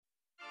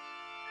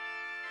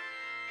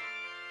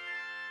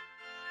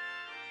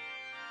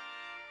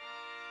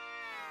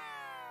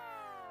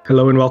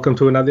Hello and welcome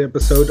to another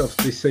episode of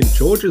the St.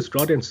 George's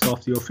Rod and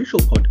Staff, the official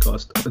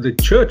podcast of the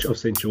Church of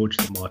St. George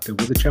the Martyr,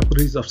 with the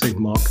chapelries of St.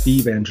 Mark the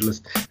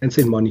Evangelist and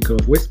St. Monica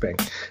of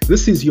Westbank.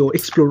 This is your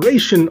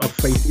exploration of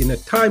faith in a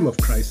time of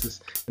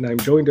crisis, and I'm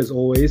joined as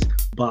always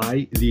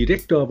by the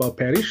rector of our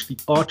parish, the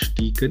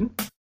Archdeacon,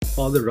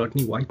 Father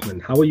Rodney Whiteman.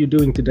 How are you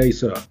doing today,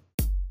 sir?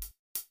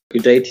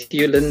 Good day to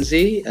you,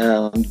 Lindsay.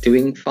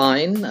 Doing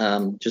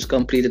fine. Just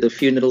completed a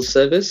funeral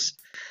service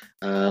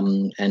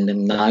and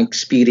am now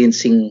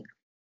experiencing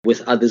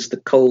with others the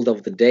cold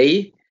of the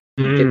day,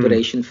 in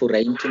preparation for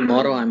rain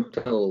tomorrow, I'm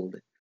told.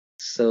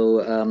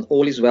 So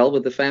all is well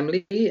with the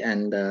family,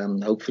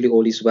 and hopefully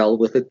all is well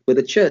with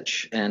the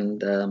church.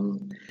 And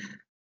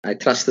I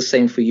trust the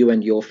same for you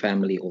and your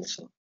family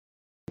also.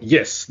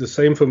 Yes, the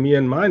same for me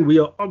and mine. We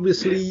are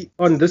obviously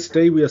on this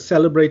day, we are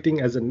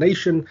celebrating as a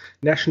nation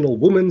National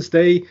Women's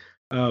Day.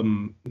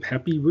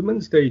 Happy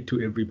Women's Day to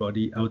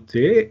everybody out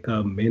there,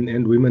 men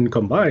and women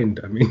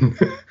combined. I mean,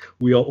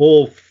 we are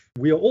all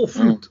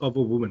fruit of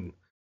a woman.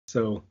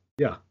 So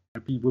yeah,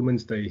 happy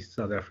Women's Day,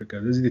 South Africa.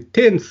 This is the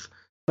 10th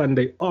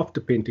Sunday after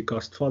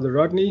Pentecost. Father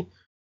Rodney,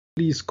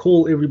 please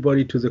call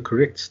everybody to the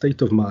correct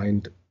state of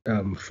mind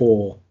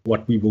for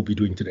what we will be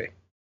doing today.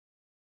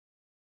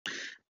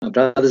 My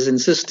brothers and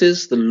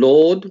sisters, the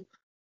Lord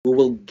who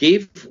will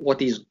give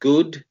what is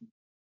good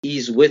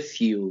is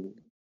with you.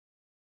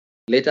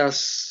 Let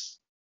us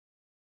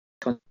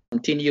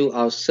continue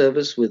our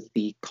service with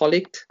the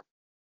collect.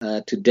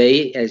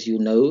 Today, as you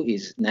know,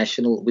 is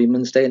National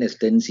Women's Day, and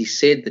as Lindsay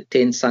said, the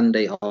 10th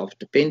Sunday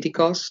after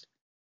Pentecost.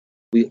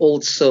 We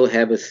also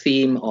have a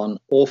theme on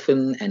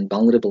orphan and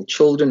vulnerable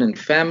children and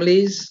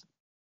families,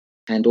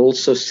 and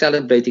also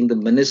celebrating the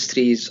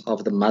ministries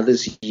of the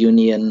Mothers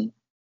Union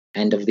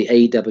and of the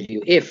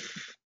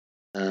AWF.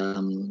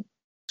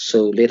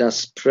 So let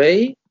us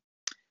pray.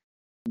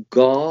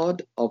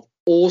 God of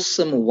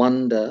awesome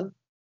wonder,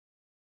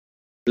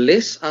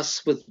 bless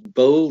us with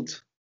bold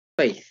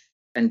faith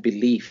and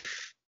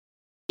belief,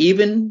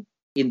 even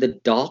in the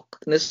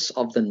darkness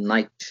of the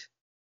night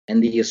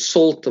and the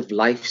assault of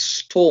life's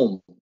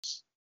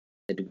storms,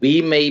 that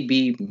we may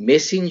be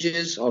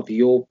messengers of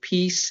your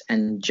peace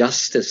and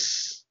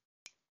justice.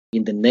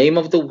 In the name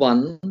of the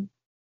one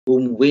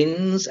whom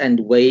winds and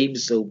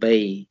waves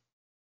obey,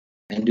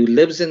 and who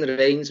lives and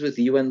reigns with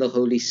you and the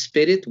Holy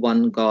Spirit,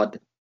 one God,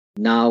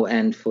 now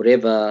and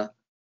forever.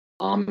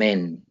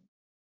 Amen.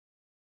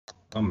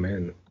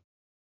 Amen.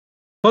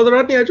 Father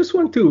Rodney, I just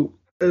want to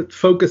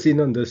focus in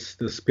on this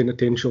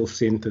penitential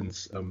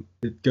sentence.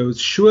 It goes,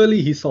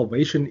 surely his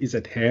salvation is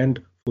at hand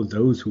for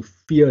those who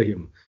fear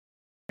him.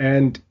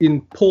 And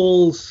in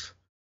Paul's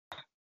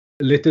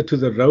letter to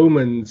the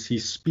Romans, he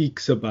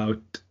speaks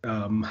about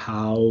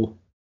how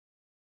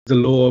the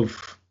law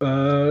of,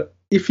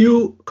 if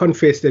you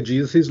confess that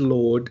Jesus is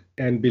Lord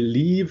and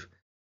believe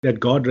that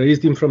God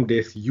raised him from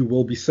death, you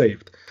will be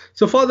saved.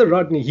 So Father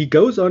Rodney, he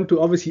goes on to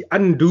obviously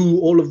undo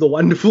all of the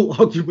wonderful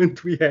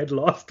argument we had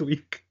last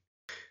week,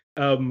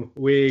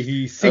 where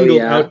he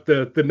singled out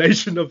the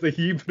nation of the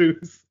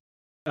Hebrews.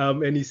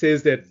 And he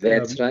says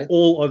that right.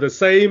 All are the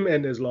same,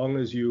 and as long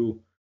as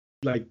you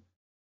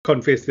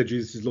confess that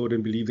Jesus is Lord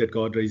and believe that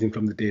God raised him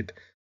from the dead,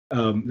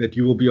 that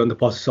you will be on the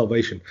path of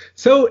salvation.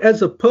 So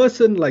as a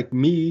person like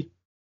me,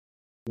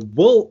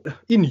 well,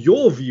 in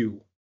your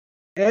view,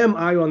 am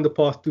I on the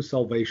path to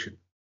salvation?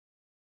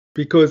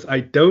 Because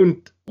I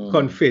don't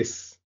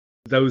confess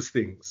those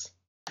things.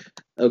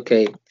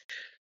 Okay.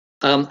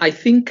 I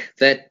think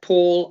that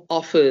Paul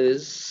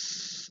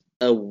offers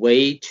a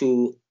way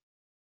to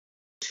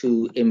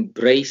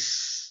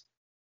embrace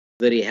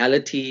the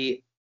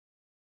reality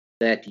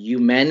that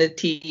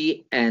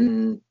humanity,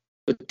 and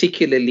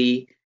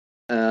particularly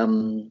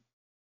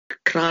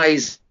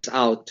cries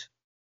out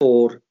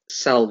for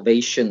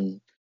salvation.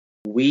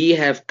 We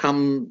have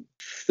come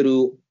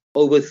through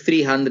over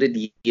 300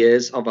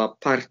 years of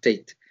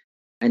apartheid,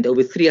 and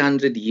over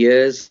 300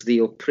 years the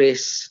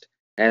oppressed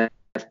have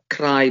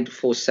cried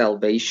for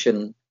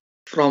salvation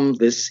from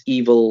this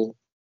evil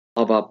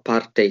of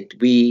apartheid.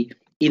 We,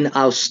 in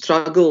our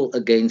struggle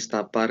against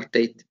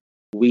apartheid,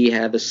 we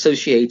have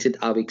associated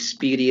our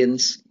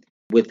experience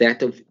with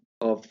that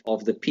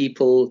of the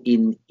people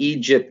in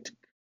Egypt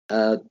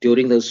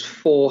during those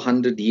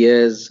 400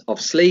 years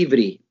of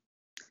slavery.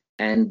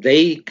 And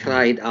they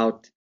cried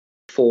out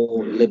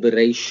for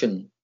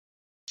liberation.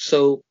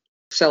 So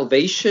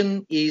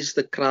salvation is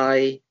the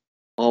cry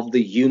of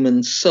the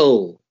human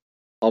soul,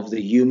 of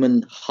the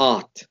human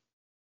heart.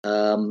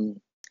 And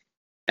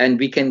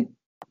we can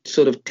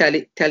sort of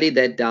tally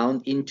that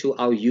down into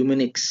our human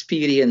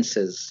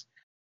experiences.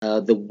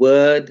 The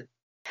word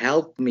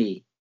help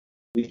me,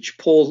 which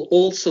Paul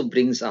also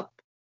brings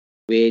up,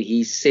 where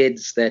he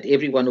says that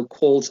everyone who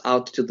calls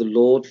out to the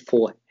Lord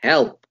for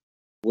help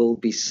will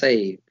be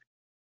saved.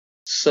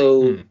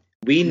 So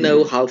we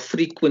know how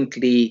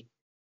frequently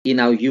in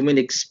our human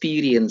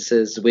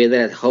experiences, whether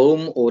at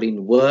home or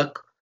in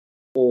work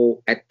or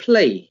at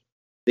play,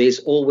 there's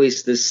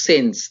always this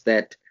sense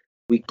that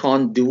we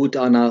can't do it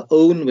on our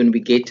own when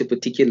we get to a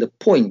particular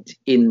point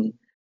in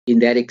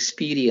that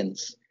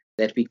experience.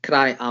 that we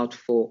cry out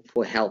for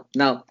help.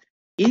 Now,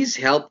 is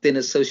help then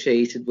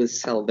associated with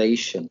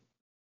salvation?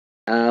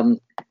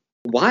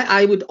 Why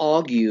I would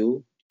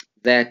argue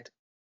that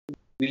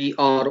we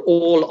are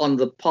all on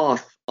the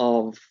path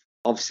of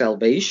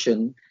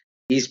salvation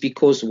is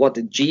because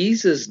what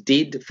Jesus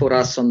did for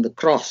us on the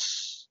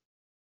cross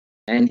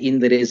and in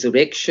the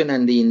resurrection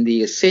and in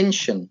the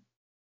ascension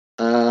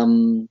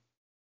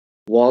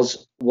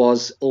was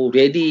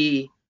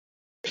already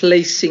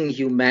placing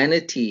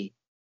humanity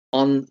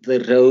on the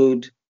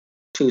road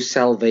to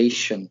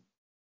salvation.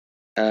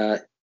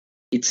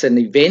 It's an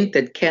event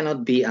that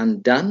cannot be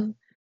undone.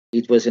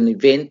 It was an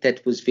event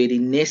that was very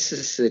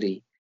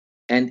necessary.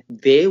 And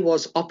there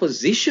was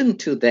opposition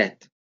to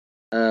that.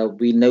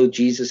 We know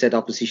Jesus had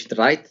opposition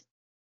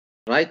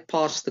right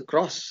past the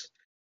cross.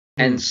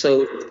 And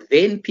so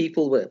then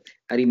people were,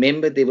 I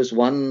remember there was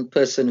one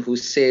person who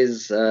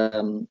says,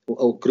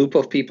 a group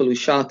of people who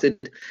shouted,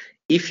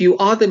 "If you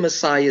are the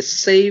Messiah,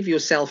 save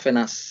yourself and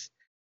us."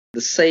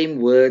 The same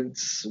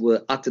words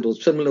were uttered, or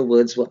similar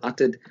words were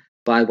uttered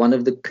by one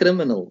of the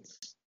criminals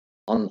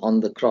on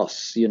the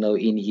cross,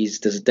 in his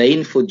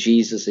disdain for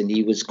Jesus, and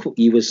he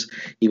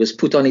was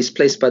put on his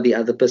place by the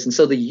other person.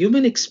 So the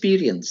human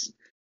experience,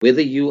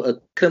 whether you're a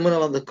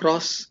criminal on the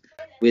cross,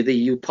 whether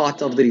you're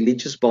part of the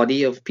religious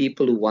body of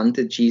people who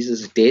wanted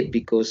Jesus dead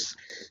because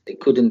they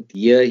couldn't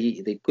hear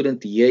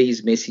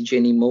his message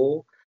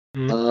anymore,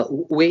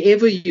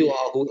 wherever you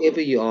are, whoever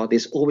you are,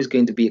 there's always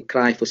going to be a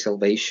cry for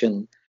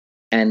salvation.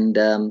 And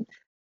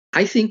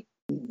I think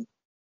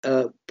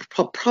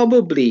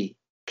probably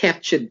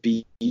captured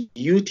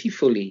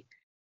beautifully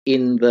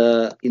in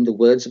the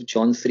words of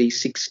John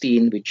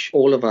 3:16, which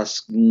all of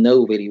us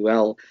know very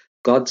well.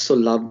 God so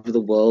loved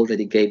the world that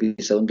he gave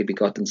his only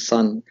begotten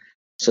Son,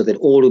 so that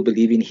all who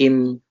believe in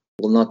him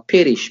will not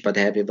perish but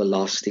have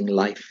everlasting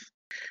life.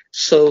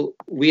 So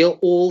we are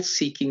all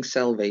seeking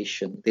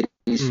salvation. There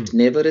is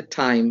never a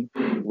time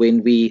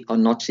when we are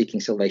not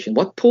seeking salvation.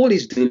 What Paul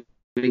is doing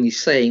is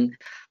saying,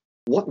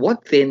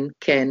 what then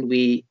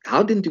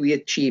how then do we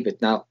achieve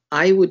it? Now,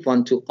 I would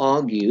want to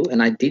argue,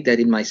 and I did that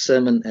in my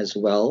sermon as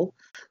well,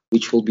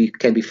 which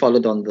can be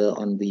followed on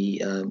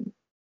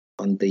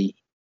the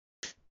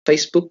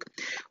Facebook,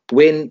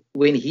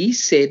 when he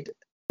said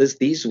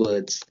these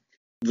words,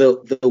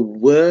 the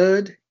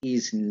word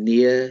is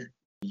near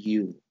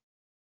you.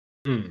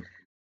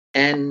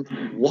 And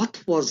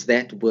what was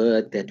that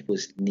word that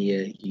was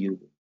near you?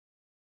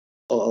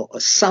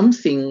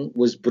 Something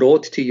was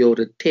brought to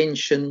your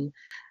attention,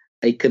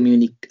 a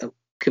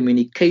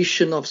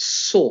communication of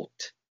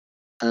sort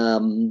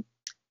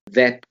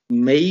that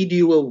made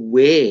you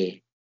aware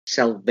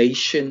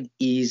salvation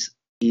is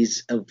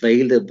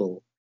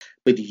available,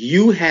 but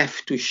you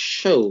have to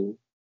show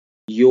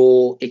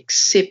your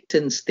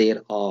acceptance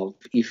thereof.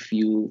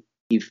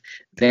 If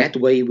that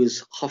way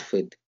was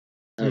offered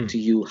to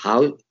you,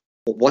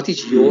 what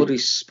is your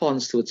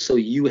response to it? So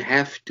you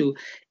have to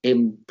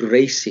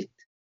embrace it.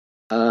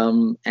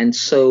 And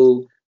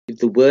so if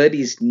the word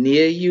is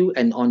near you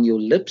and on your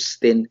lips,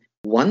 then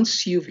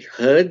once you've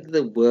heard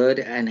the word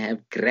and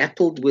have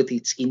grappled with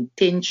its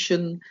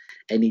intention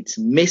and its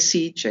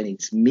message and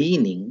its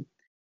meaning,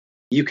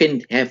 you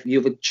have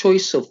a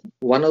choice of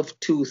one of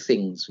two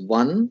things.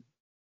 One,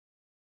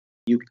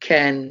 you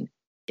can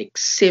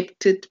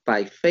accept it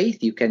by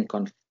faith, you can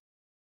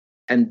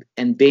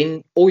and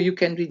then, or you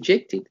can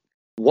reject it.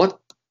 What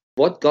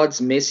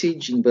God's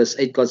message in verse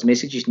 8, God's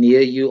message is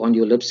near you, on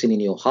your lips and in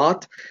your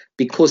heart,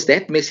 because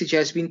that message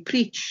has been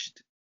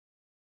preached.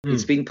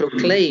 It's been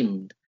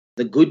proclaimed.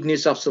 The good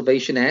news of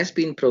salvation has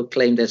been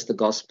proclaimed as the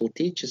gospel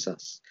teaches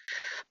us.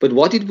 But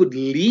what it would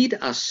lead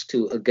us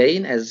to,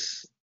 again,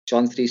 as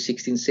John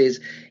 3:16 says,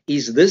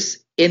 is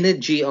this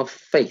energy of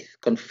faith,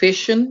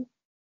 confession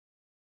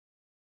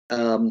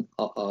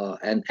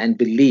and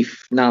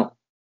belief. Now,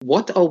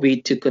 what are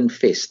we to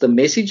confess? The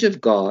message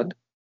of God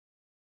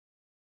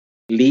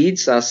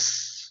leads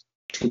us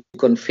to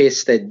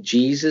confess that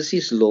Jesus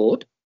is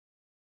Lord.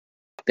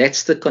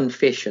 That's the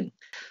confession.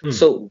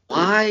 So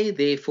why,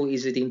 therefore,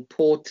 is it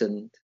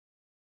important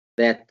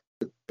that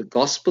the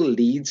gospel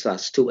leads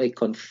us to a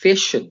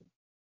confession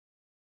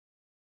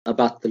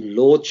about the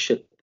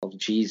lordship of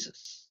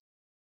Jesus?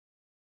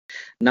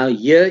 Now,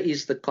 here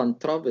is the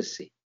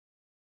controversy.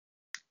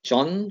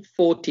 John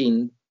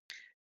 14,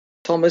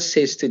 Thomas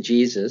says to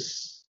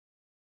Jesus,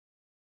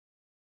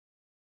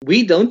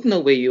 "We don't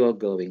know where you are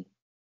going."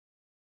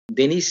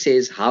 Then he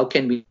says, "How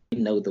can we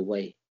know the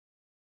way?"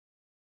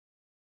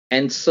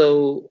 And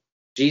so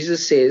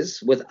Jesus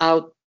says,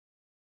 without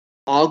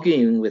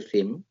arguing with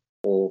him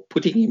or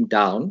putting him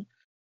down,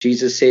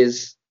 Jesus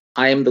says,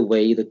 "I am the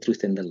way, the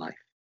truth, and the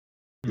life."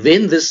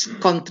 Then this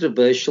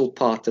controversial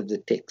part of the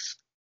text,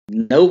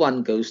 "No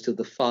one goes to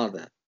the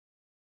Father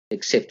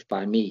except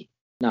by me."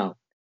 Now,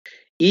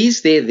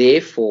 is there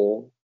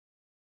therefore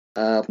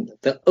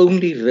the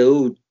only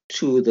road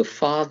to the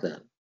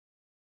Father,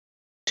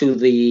 to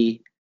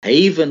the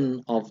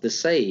haven of the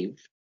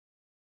saved?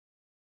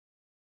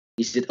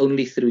 Is it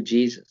only through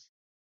Jesus?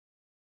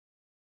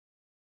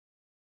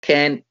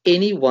 can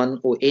anyone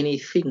or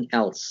anything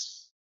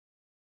else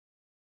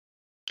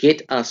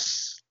get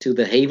us to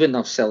the haven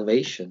of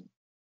salvation,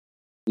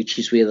 which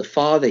is where the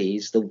Father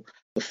is, the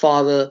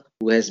Father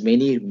who has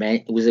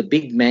who is a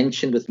big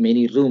mansion with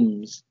many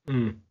rooms,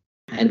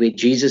 and where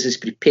Jesus is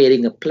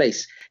preparing a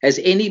place. Has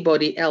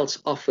anybody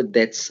else offered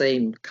that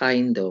same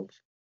kind of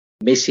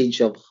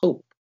message of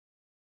hope?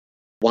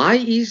 Why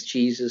is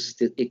Jesus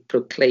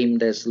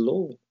proclaimed as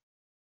Lord?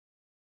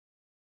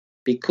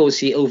 Because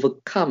he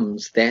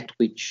overcomes that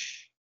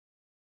which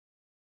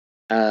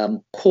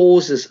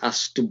causes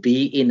us to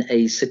be in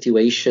a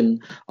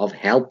situation of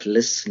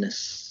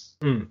helplessness,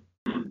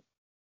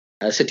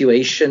 a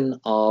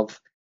situation of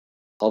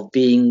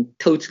being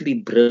totally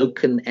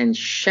broken and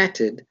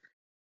shattered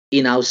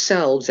in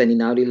ourselves and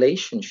in our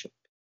relationship,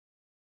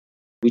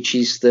 which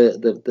is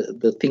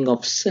the thing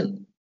of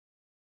sin.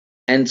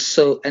 And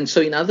so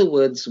in other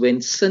words,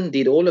 when sin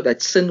did all of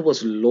that, sin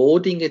was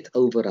lording it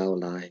over our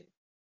life.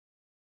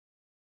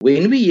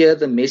 When we hear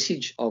the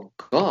message of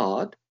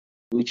God,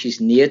 which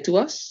is near to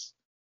us,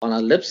 on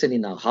our lips and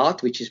in our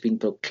heart, which is being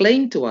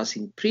proclaimed to us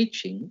in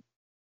preaching,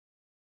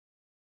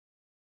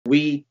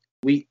 the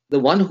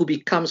one who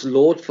becomes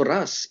Lord for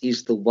us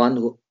is the one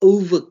who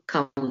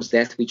overcomes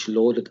that which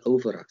lorded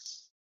over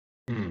us.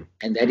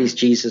 And that is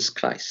Jesus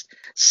Christ.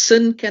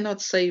 Sin cannot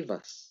save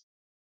us,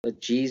 but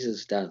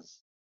Jesus does.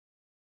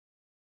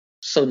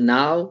 So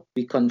now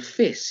we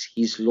confess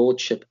his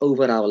lordship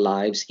over our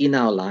lives, in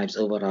our lives,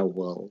 over our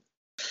world.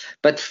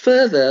 But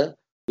further,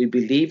 we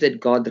believe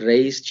that God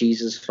raised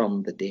Jesus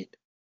from the dead.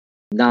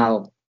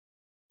 Now,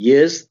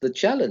 here's the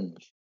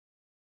challenge.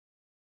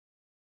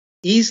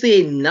 Is there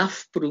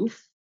enough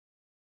proof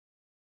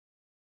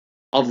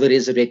of the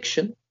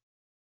resurrection?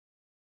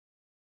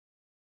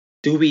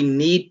 Do we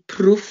need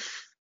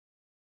proof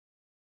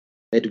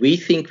that we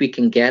think we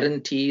can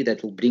guarantee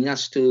that will bring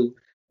us to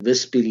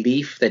this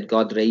belief that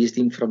God raised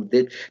him from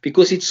the dead?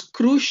 Because it's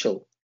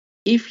crucial.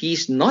 If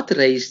he's not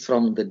raised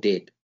from the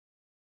dead,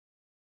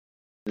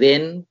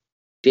 then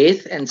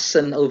death and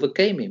sin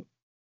overcame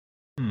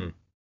him.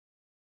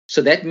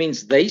 So that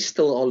means they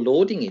still are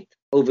lording it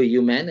over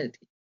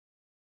humanity.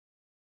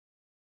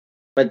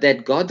 But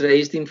that God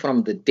raised him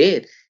from the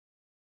dead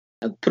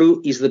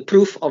is the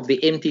proof of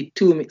the empty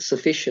tomb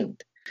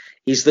sufficient?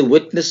 Is the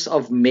witness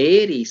of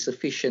Mary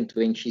sufficient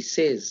when she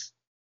says,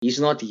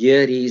 he's not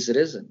here, he is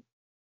risen?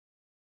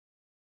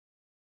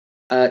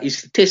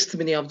 Is the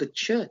testimony of the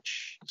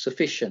church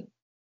sufficient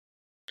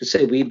to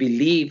say we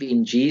believe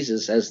in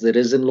Jesus as the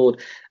risen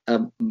Lord?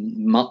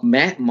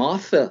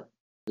 Martha,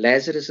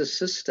 Lazarus'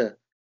 sister,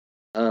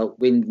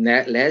 when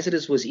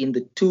Lazarus was in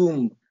the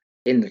tomb,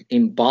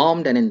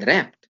 embalmed and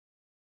enwrapped,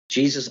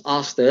 Jesus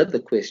asked her the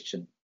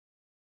question,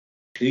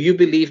 do you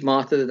believe,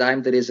 Martha, that I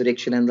am the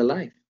resurrection and the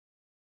life?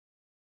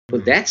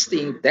 Well, that's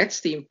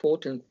the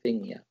important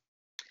thing here.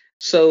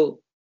 So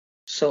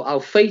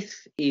our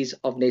faith is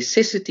of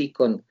necessity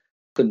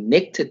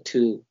connected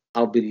to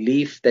our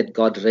belief that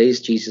God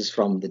raised Jesus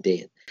from the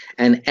dead.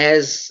 And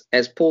as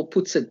Paul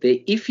puts it there,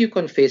 if you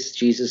confess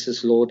Jesus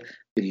as Lord,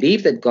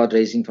 believe that God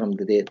raised him from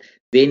the dead,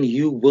 then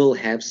you will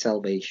have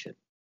salvation.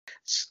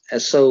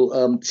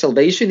 So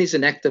salvation is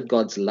an act of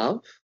God's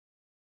love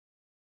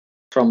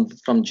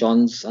from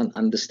John's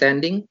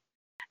understanding,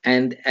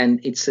 and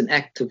it's an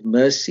act of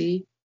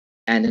mercy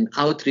and an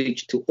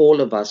outreach to all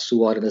of us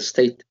who are in a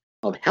state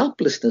of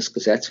helplessness,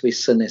 because that's where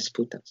sin has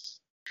put us.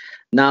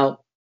 Now,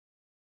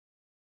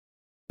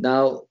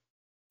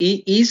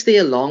 is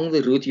there along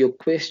the route, your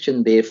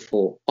question,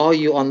 therefore, are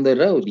you on the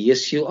road?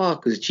 Yes, you are,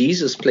 because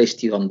Jesus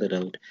placed you on the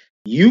road.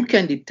 You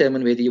can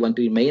determine whether you want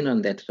to remain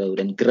on that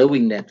road and grow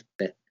in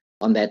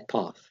on that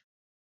path.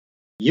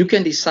 You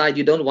can decide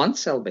you don't want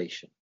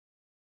salvation.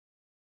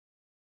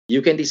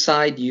 You can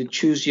decide you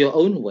choose your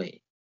own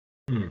way.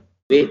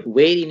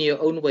 Where in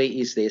your own way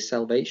is there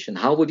salvation?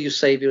 How would you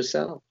save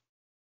yourself?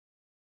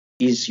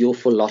 Is your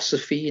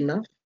philosophy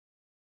enough?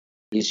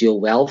 Is your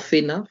wealth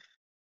enough?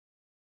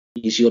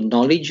 Is your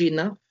knowledge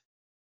enough?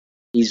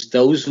 Is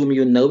those whom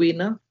you know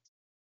enough?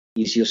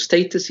 Is your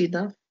status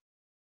enough?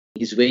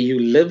 Is where you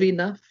live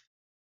enough?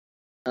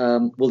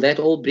 Will that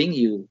all bring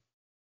you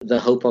the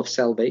hope of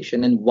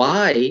salvation? And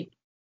why,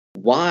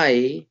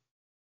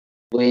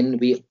 when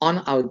we're on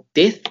our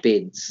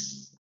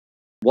deathbeds,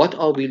 what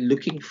are we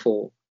looking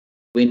for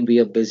when we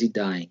are busy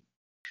dying?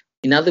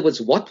 In other words,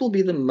 what will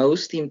be the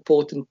most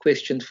important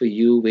question for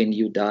you when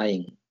you're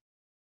dying?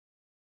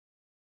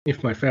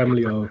 If my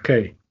family are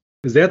okay.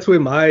 Because that's where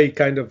my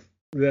kind of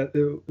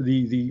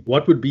the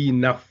what would be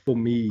enough for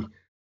me,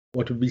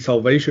 what would be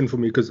salvation for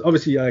me? Because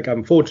obviously, like,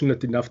 I'm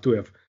fortunate enough to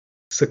have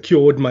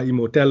secured my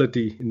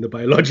immortality in the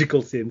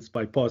biological sense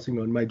by passing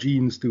on my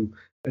genes to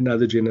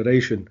another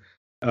generation,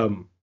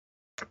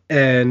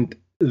 and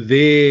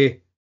their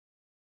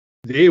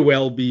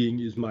well-being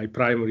is my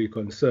primary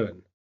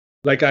concern.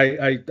 Like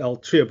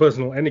I'll share a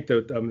personal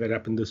anecdote that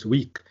happened this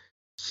week.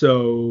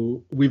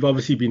 So we've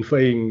obviously been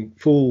paying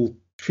full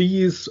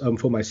fees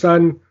for my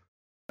son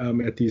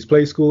at his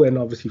play school, and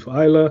obviously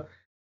for Isla.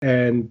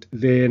 And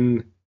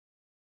then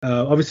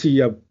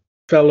obviously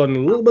fell on a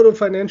little bit of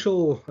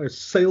financial. I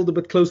sailed a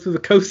bit close to the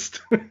coast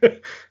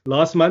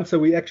last month, so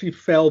we actually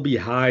fell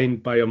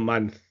behind by a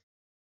month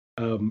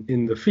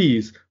in the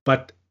fees.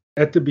 But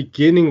at the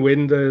beginning,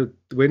 when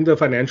the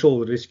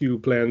financial rescue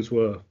plans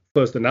were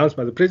first announced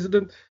by the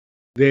president,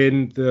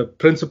 then the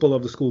principal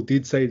of the school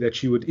did say that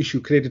she would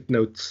issue credit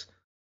notes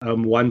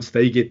once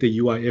they get the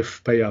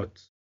UIF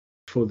payout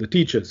for the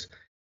teachers.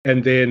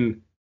 And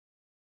then,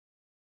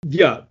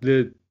 yeah,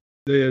 it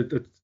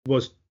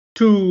was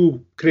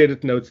 2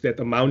 credit notes that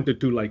amounted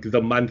to like the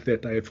month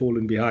that I had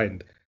fallen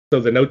behind. So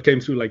the note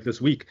came through like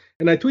this week,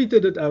 and I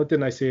tweeted it out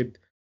and I said,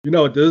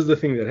 this is the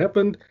thing that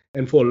happened.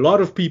 And for a lot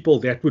of people,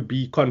 that would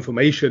be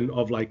confirmation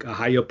of like a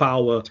higher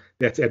power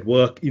that's at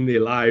work in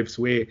their lives.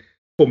 Where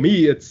for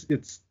me, it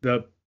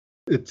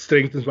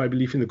strengthens my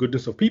belief in the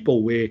goodness of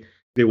people, where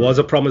there was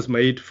a promise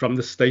made from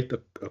the state, a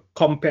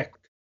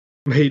compact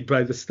made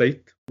by the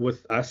state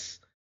with us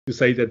to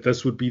say that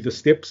this would be the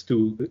steps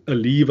to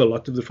alleviate a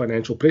lot of the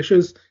financial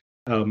pressures.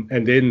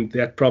 And then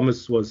that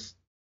promise was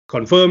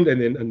confirmed, and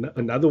then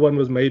another one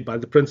was made by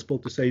the principal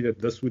to say that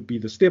this would be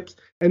the steps,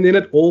 and then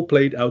it all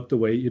played out the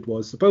way it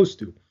was supposed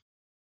to,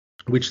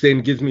 which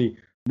then gives me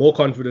more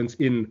confidence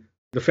in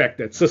the fact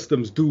that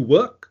systems do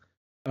work,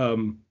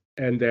 and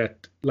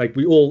that like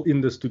we all in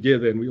this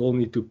together, and we all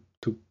need to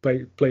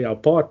play our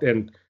part,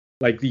 and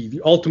like the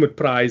ultimate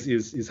prize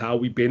is how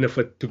we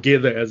benefit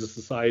together as a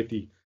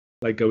society,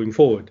 like going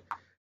forward.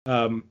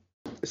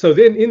 So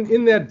then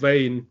in that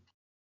vein,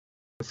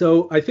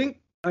 so I think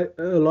a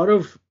lot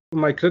of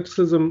my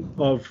criticism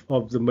of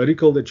the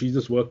miracle that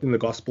Jesus worked in the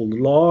gospel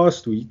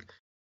last week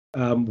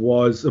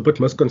was a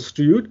bit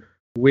misconstrued,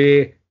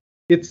 where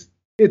it's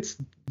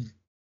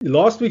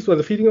last week's was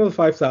the feeding of the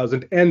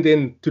 5,000, and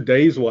then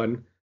today's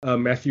one,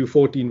 Matthew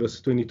 14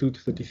 verse 22 to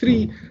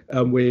 33,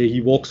 where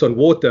he walks on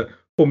water,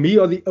 for me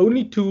are the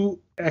only 2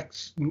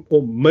 acts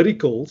or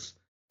miracles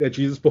that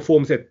Jesus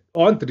performs that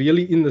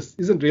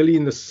isn't really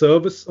in the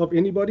service of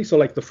anybody. So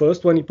like the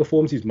first one he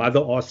performs, his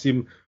mother asks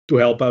him to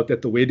help out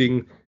at the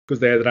wedding because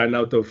they had run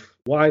out of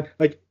wine.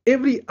 Like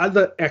every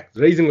other act,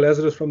 raising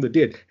Lazarus from the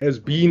dead, has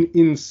been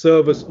in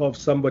service of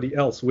somebody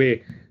else, where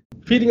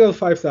feeding of the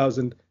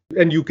 5,000,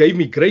 and you gave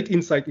me great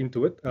insight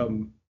into it.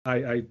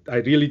 I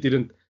really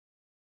didn't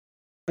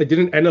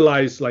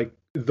analyze like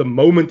the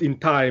moment in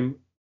time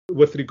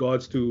with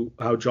regards to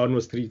how John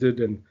was treated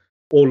and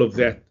all of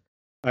that.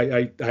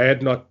 I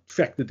had not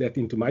factored that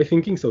into my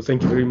thinking, so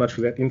thank you very much for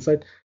that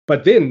insight.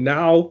 But then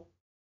now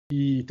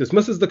he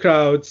dismisses the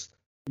crowds,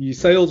 he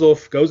sails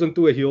off, goes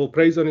onto a hill,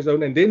 prays on his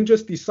own, and then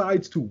just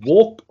decides to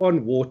walk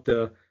on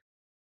water.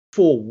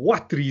 For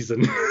what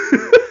reason?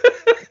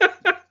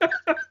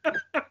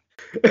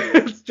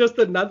 It's just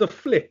another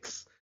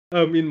flex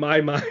in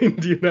my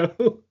mind,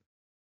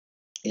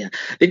 Yeah.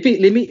 Let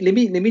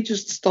me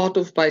just start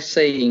off by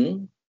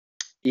saying,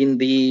 in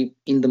the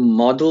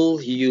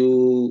model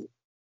you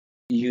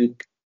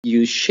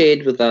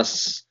shared with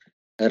us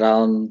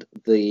around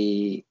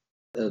the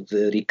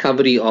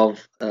recovery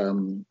of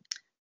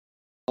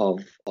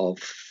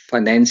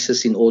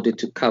finances in order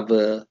to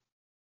cover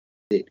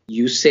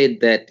you said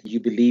that you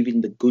believe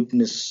in the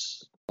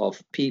goodness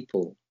of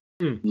people.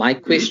 My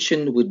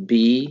question would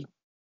be,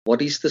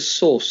 what is the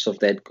source of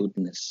that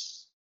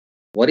goodness?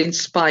 What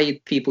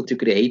inspired people to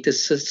create a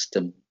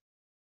system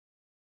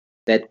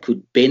that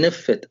could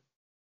benefit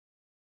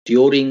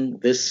during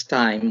this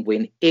time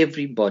when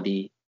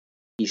everybody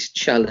is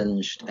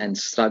challenged and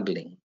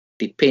struggling,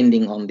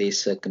 depending on their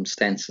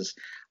circumstances?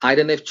 I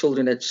don't have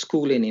children at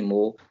school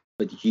anymore,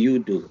 but you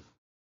do.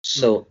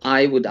 So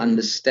I would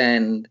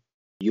understand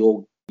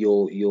your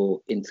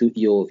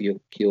enthusiasm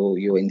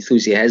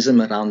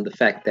around the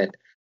fact that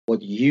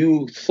what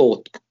you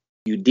thought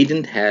you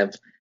didn't have,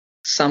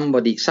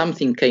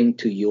 something came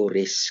to your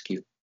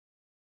rescue.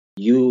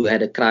 You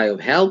had a cry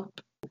of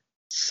help.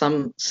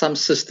 Some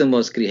system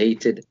was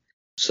created.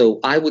 So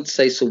I would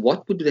say, so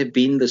what would have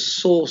been the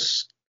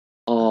source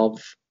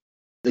of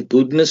the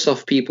goodness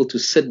of people to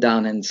sit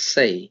down and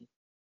say,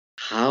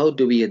 how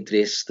do we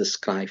address this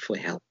cry for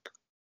help?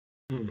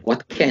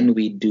 What can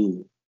we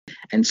do?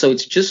 And so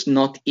it's just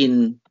not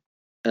in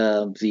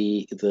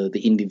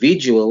the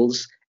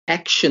individual's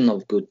action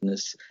of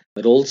goodness,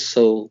 but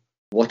also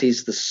what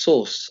is the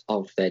source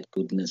of that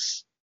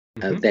goodness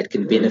that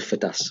can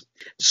benefit us.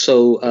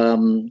 So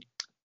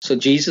so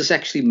Jesus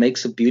actually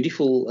makes a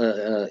beautiful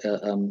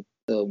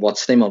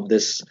what's the name of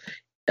this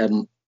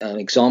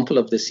example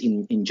of this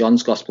in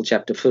John's Gospel,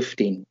 chapter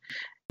 15.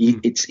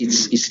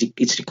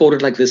 It's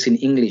recorded like this in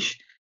English: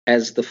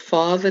 as the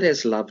Father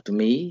has loved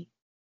me,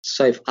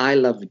 so if I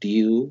loved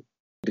you,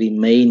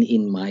 remain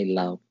in my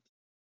love.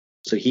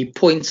 So he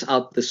points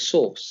out the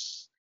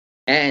source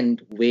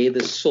and where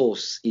the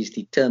source is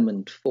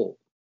determined for.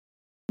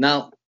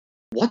 Now,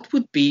 what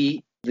would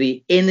be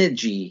the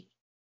energy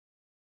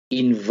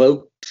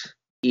invoked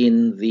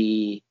in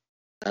the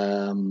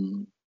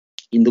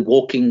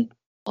walking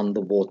on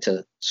the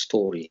water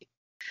story?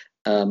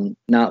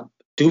 Now,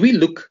 do we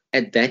look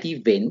at that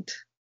event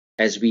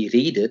as we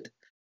read it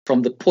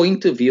from the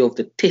point of view of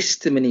the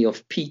testimony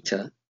of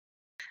Peter,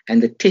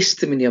 and the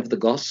testimony of the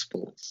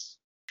Gospels.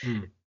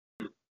 Mm.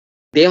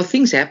 There are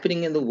things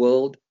happening in the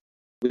world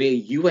where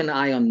you and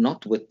I are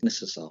not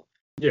witnesses of.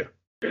 Yeah.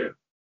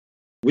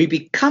 We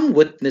become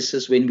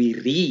witnesses when we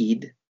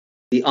read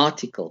the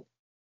article.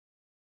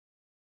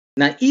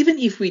 Now, even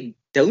if we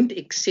don't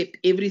accept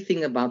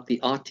everything about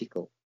the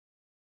article,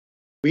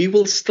 we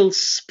will still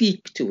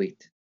speak to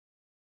it.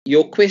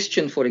 Your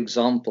question, for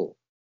example,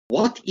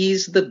 what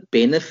is the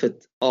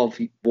benefit of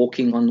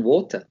walking on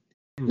water?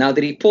 Now,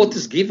 the report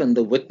is given,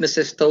 the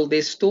witnesses told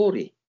their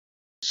story.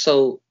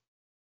 So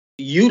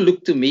you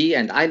look to me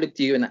and I look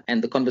to you,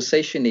 and the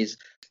conversation is,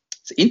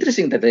 it's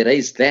interesting that they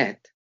raised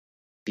that.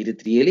 Did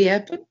it really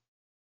happen?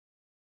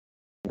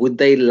 Would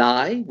they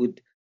lie?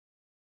 Would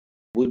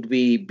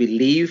we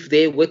believe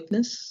their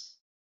witness?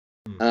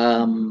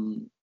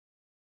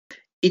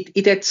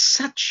 It had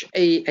such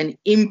an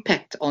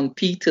impact on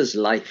Peter's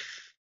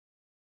life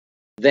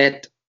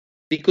that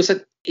because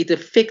it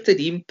affected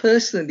him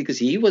personally, because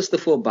he was the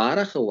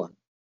voorbarige one.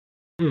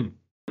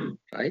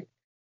 Right?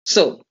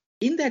 So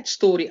in that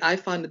story, I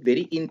found it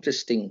very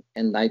interesting,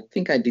 and I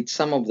think I did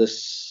some of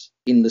this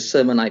in the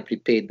sermon I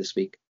prepared this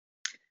week.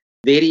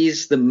 There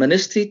is the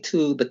ministry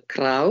to the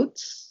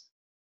crowds,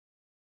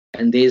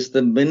 and there's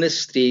the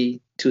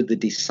ministry to the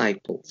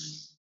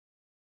disciples.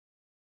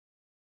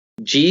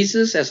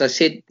 Jesus, as I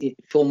said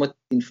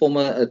in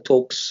former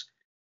talks,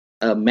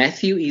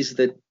 Matthew is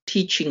the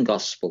teaching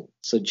gospel.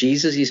 So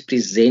Jesus is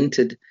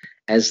presented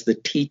as the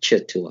teacher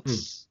to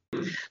us.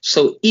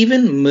 So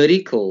even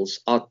miracles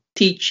are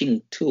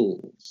teaching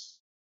tools.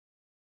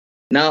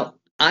 Now,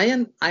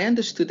 I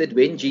understood that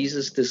when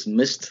Jesus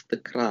dismissed the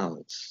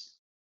crowds,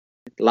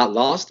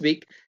 last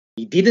week,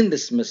 he didn't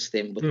dismiss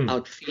them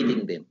without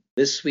feeding them.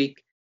 This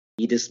week,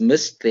 he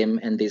dismissed them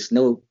and there's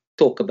no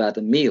talk about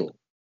a meal.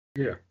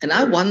 Yeah. And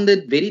I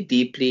wondered very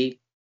deeply,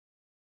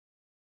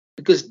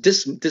 because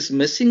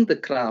dismissing the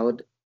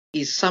crowd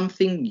is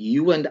something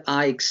you and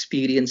I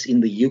experience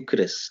in the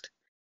Eucharist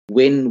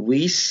when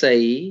we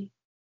say,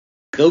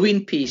 go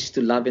in peace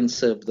to love and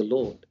serve the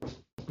Lord.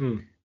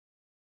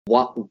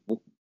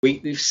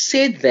 We've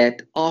said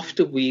that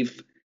after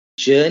we've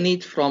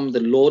journeyed from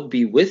the Lord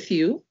be with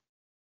you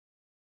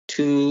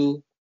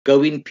to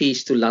go in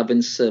peace to love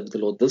and serve the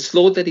Lord. This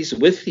Lord that is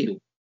with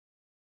you.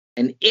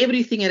 And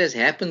everything that has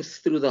happened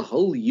through the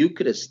whole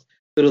Eucharist,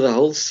 through the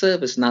whole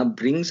service, now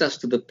brings us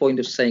to the point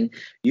of saying,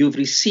 you've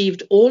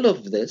received all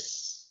of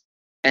this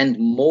and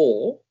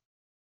more,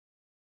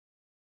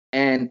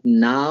 and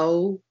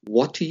now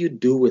what do you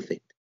do with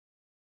it?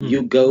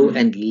 You go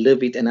and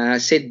live it. And I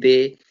said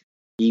there,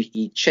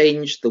 he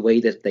changed the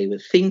way that they were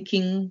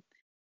thinking.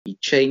 He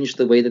changed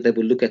the way that they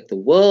would look at the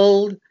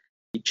world.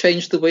 He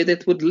changed the way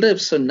that would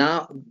live. So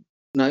now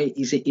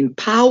he's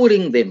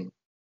empowering them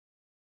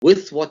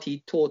with what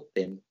he taught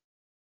them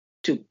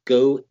to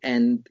go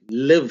and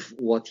live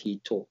what he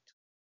taught.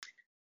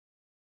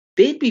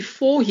 Then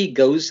before he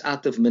goes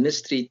out of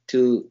ministry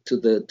to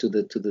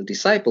the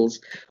disciples,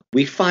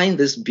 we find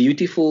this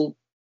beautiful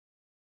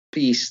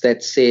piece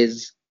that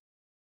says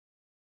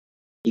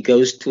he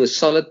goes to a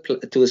solid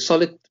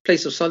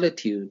place of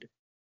solitude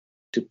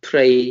to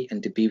pray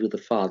and to be with the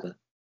Father.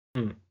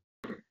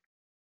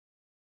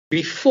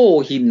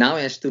 Before he now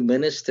has to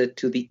minister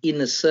to the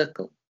inner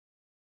circle.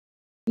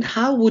 And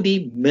how would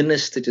he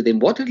minister to them?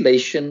 What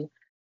relation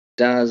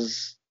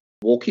does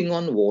walking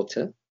on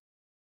water,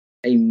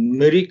 a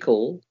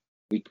miracle,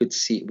 we could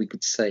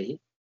say,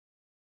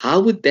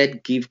 how would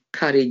that give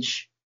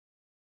courage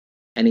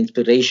and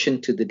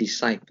inspiration to the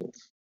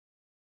disciples?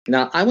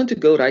 Now, I want to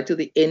go right to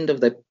the end of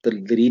the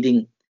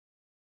reading.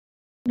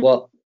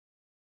 Well,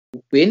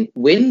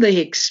 when they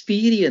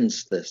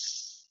experienced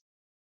this,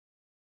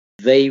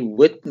 they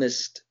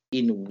witnessed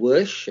in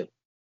worship.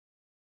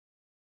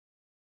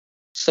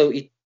 So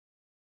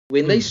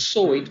when they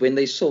saw it,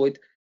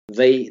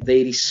 they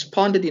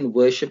responded in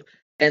worship,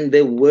 and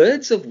the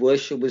words of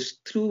worship was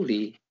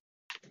truly,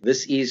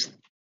 this is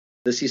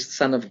the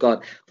Son of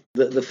God.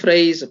 The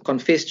phrase,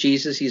 confess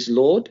Jesus is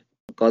Lord,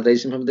 God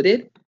raised him from the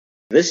dead,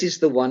 this is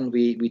the one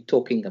we're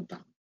talking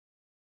about.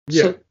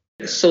 Yeah.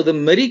 So the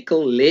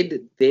miracle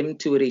led them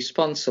to a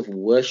response of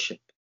worship,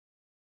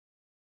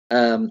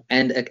 and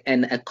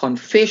a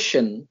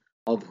confession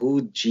of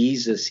who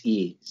Jesus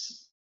is.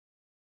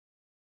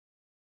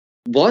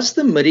 Was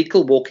the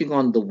miracle walking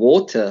on the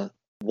water?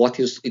 Was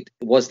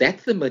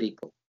that the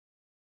miracle?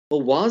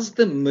 Or was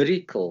the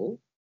miracle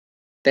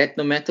that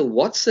no matter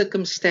what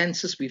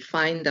circumstances we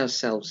find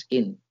ourselves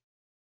in,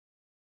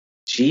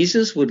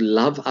 Jesus would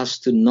love us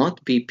to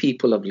not be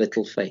people of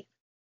little faith,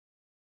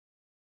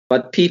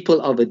 but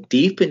people of a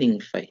deepening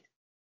faith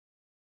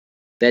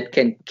that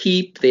can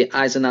keep their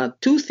eyes on. Now,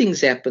 two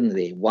things happen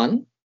there.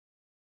 One,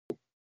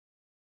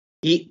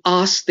 he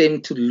asked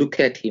them to look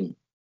at him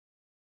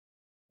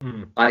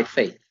by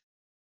faith.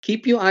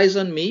 Keep your eyes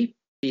on me,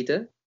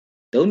 Peter.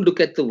 Don't look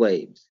at the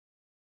waves.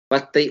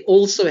 But they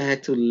also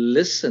had to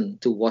listen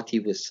to what he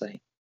was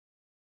saying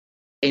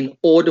in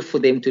order for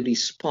them to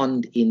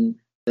respond in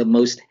the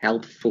most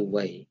helpful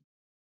way.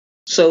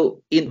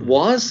 So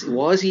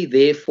was he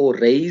therefore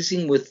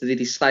raising with the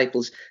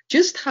disciples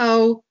just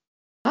how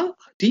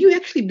do you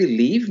actually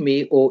believe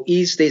me, or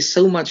is there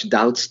so much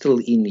doubt still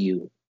in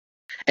you?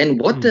 And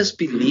what does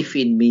belief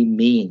in me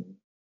mean?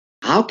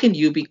 How can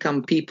you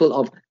become people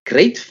of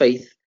great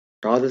faith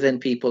rather than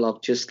people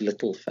of just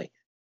little faith?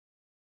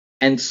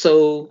 And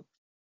so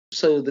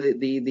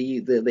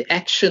the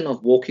action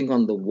of walking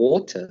on the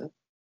water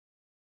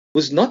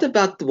was not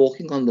about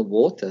walking on the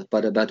water,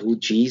 but about who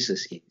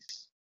Jesus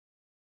is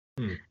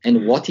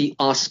and what he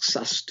asks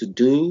us to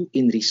do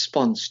in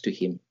response to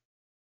him.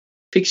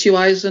 Fix your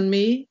eyes on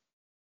me,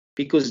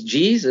 because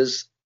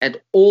Jesus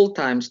at all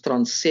times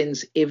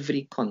transcends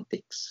every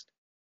context.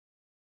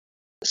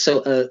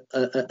 So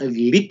a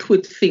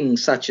liquid thing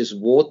such as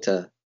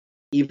water,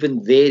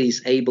 even there,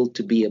 is able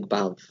to be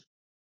above.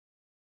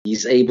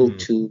 He's able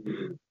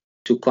to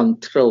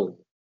control.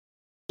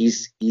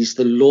 He's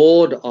the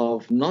Lord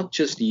of not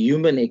just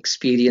human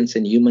experience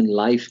and human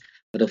life,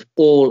 but of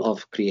all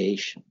of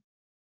creation.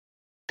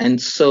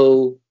 And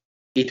so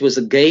it was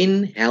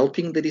again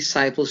helping the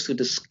disciples to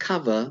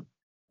discover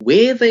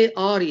where they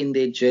are in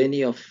their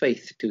journey of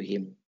faith to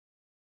him.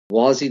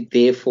 Was it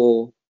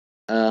therefore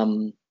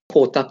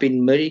caught up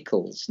in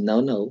miracles?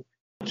 No.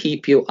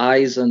 Keep your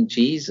eyes on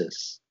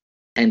Jesus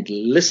and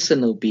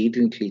listen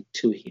obediently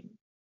to him,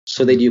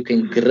 so that you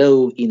can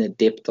grow in a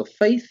depth of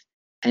faith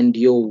and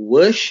your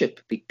worship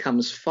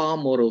becomes far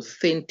more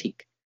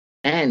authentic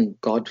and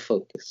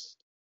God-focused.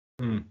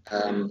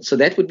 So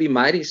that would be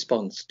my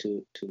response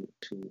to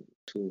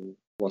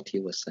what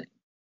you were saying.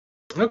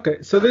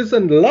 Okay, so there's a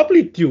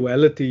lovely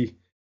duality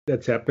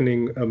that's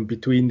happening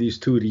between these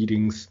two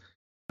readings,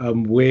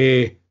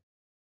 where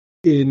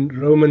in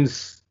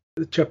Romans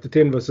chapter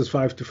 10, verses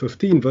 5 to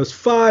 15, verse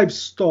 5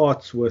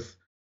 starts with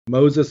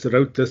Moses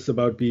wrote this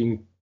about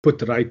being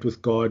put right with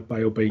God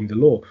by obeying the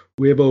law.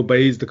 Whoever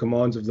obeys the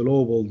commands of the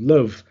law will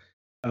live.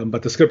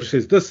 But the scripture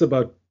says this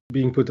about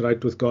being put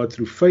right with God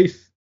through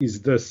faith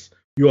is this: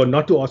 you are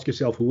not to ask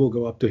yourself who will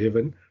go up to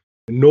heaven,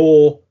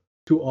 nor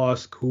to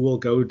ask who will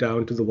go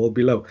down to the world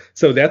below.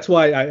 So that's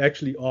why I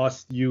actually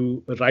asked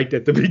you right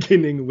at the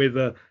beginning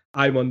whether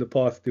I'm on the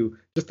path to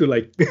just to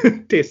like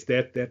test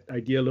that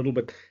idea a little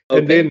bit. Okay.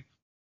 And then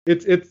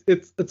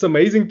it's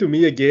amazing to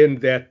me again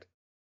that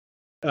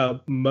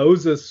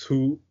Moses,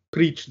 who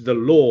preached the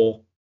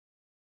law,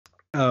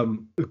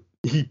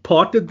 he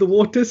parted the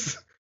waters,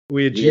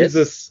 where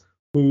Jesus,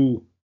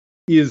 who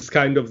is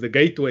kind of the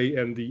gateway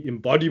and the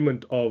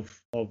embodiment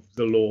of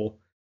the law,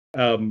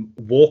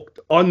 walked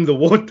on the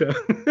water.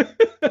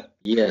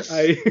 Yes.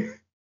 I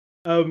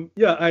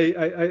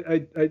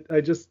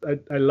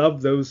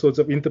love those sorts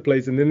of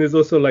interplays. And then there's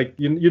also like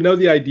you know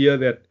the idea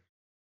that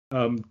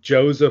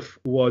Joseph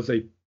was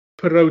a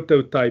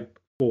prototype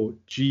for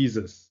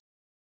Jesus.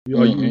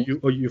 Are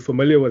you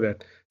familiar with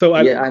that? So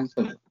I'm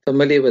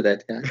familiar with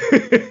that. Yeah.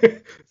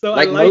 So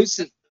like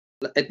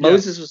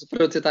Moses was a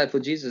prototype for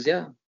Jesus.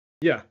 Yeah.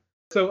 Yeah.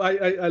 So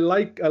I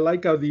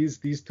like how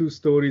these two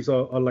stories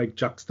are like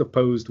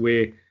juxtaposed,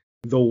 where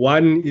the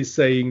one is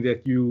saying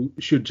that you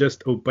should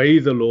just obey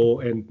the law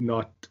and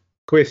not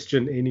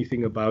question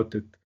anything about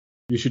it.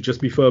 You should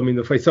just be firm in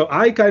the faith. So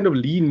I kind of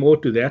lean more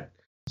to that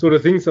sort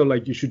of thing. So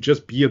like you should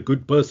just be a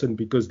good person,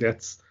 because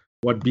that's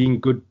what being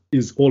good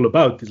is all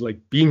about, is like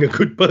being a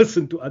good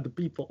person to other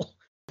people,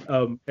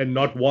 and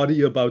not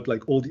worry about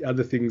like all the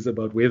other things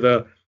about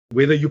whether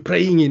you're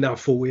praying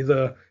enough, or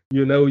whether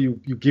you're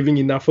giving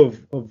enough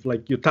of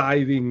like your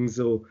tithings,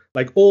 or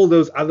like all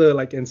those other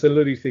like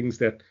ancillary things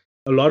that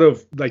a lot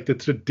of like the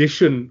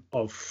tradition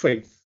of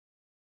faith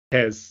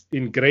has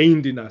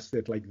ingrained in us,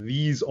 that like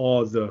these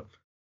are the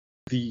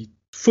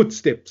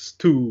footsteps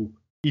to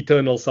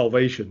eternal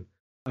salvation.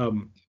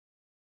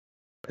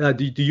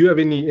 Do you have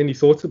any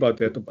thoughts about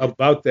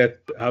that,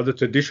 how the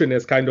tradition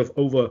has kind of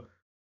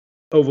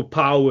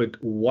overpowered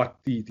what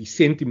the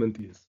sentiment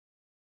is?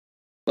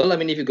 Well, I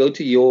mean, if you go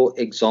to your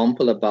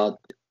example about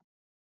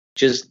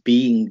just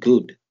being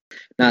good,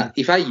 now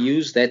if I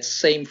use that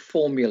same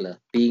formula,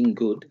 being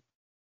good,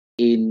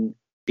 in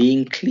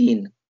being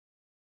clean,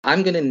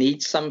 I'm going to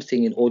need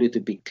something in order to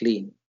be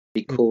clean,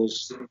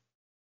 because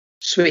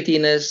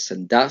sweatiness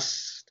and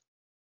dust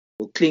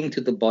will cling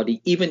to the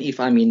body even if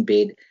I'm in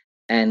bed,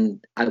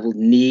 and I will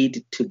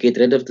need to get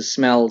rid of the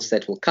smells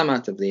that will come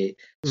out of there.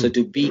 So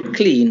to be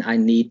clean, I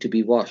need to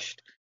be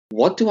washed.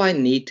 What do I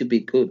need to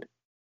be good?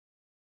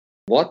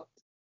 What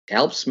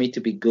helps me to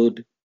be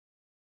good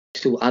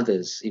to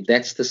others, if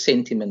that's the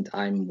sentiment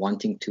I'm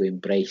wanting to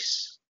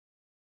embrace?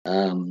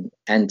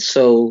 And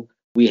so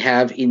we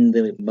have in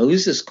the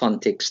Moses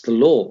context the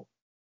law,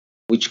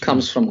 which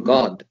comes from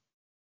God,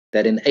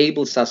 that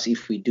enables us,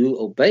 if we do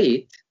obey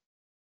it,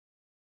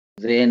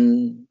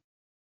 then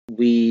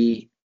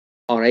we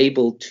are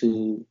able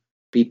to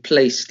be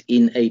placed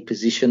in a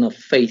position of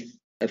faith,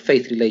 a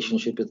faith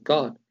relationship with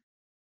God.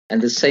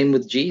 And the same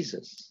with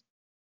Jesus.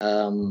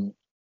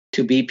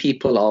 To be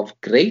people of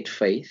great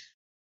faith,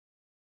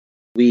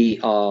 we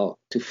are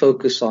to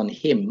focus on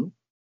him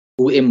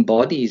who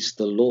embodies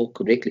the law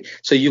correctly.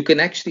 So you can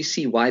actually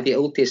see why the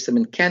Old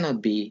Testament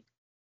cannot be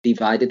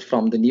divided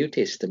from the New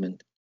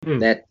Testament. Mm.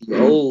 That the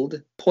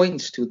old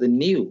points to the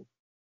new,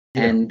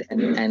 Yeah.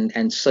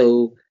 and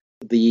so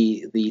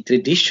the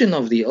tradition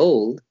of the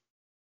old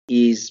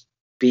is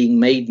being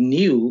made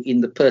new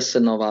in the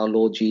person of our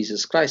Lord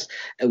Jesus Christ,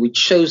 which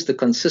shows the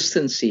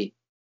consistency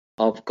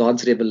of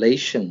God's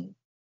revelation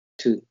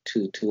to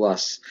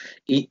us.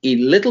 A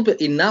little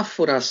bit enough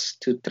for us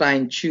to try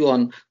and chew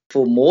on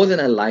for more than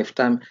a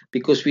lifetime,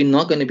 because we're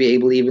not going to be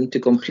able even to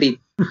complete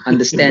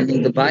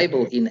understanding the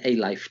Bible in a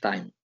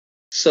lifetime.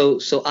 So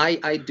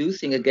I do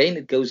think, again,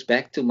 it goes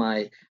back to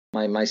my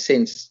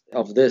sense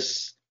of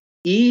this.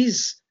 Are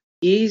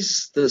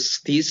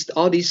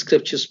these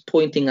scriptures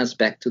pointing us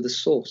back to the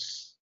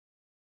source?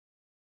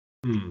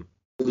 Mm.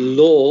 The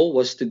law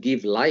was to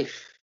give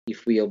life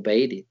if we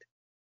obeyed it.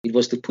 It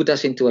was to put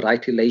us into a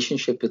right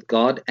relationship with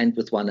God and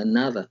with one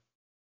another.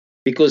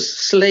 Because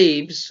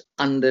slaves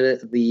under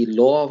the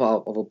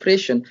law of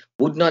oppression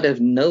would not have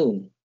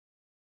known.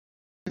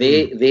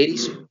 They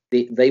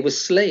were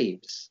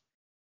slaves.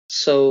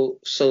 So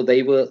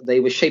they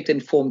were shaped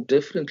and formed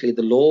differently.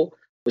 The law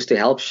was to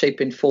help shape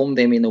and form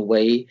them in a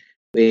way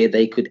where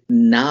they could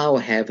now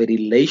have a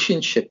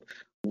relationship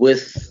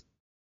with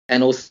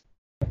an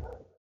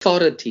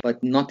authority,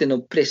 but not an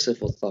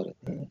oppressive authority,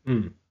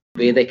 Mm.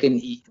 where they can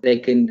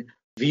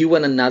view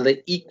one another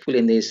equally,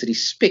 and there's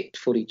respect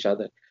for each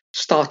other,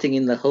 starting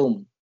in the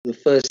home. The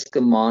first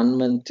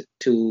commandment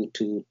to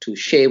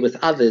share with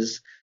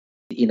others,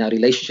 in our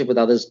relationship with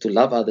others, to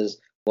love others,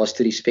 was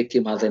to respect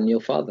your mother and your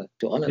father,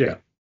 to honor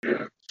them.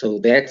 So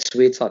that's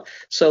where it's at.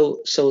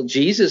 So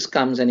Jesus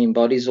comes and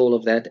embodies all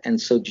of that. And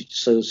so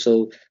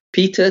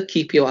Peter,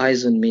 keep your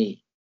eyes on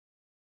me.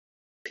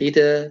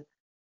 Peter,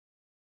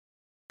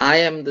 I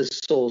am the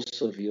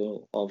source of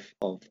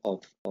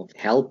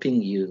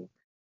helping you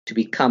to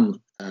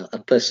become a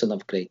person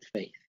of great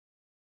faith.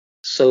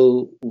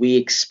 So we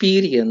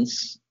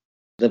experience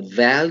the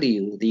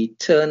value, the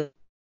eternal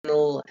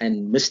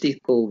and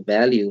mystical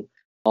value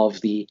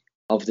of the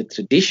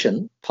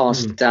tradition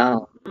passed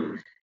down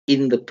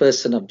in the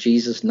person of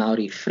Jesus, now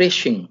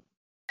refreshing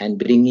and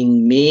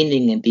bringing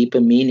meaning and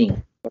deeper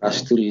meaning for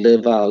us to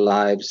live our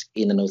lives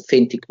in an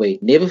authentic way,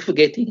 never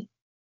forgetting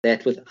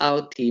that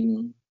without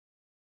him,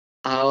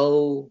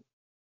 our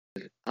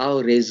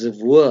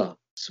reservoirs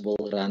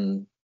will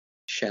run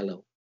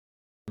shallow.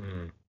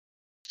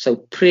 So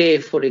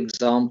prayer, for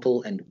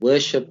example, and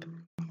worship,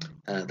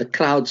 the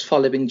crowds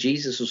following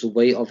Jesus, was a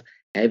way of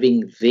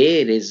having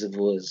their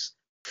reservoirs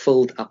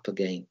filled up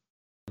again.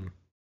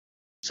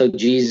 So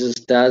Jesus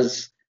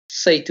does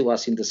say to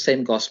us in the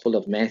same Gospel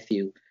of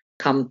Matthew,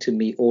 come to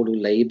me, all who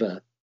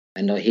labor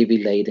and are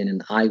heavy laden,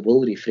 and I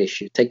will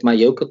refresh you. Take my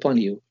yoke upon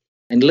you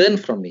and learn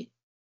from me.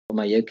 For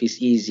my yoke is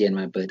easy and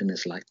my burden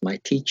is light. My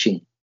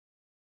teaching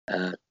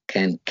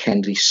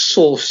can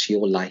resource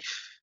your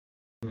life.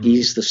 He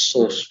is the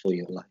source for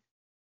your life.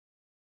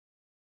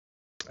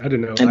 I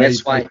don't know. And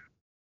that's why.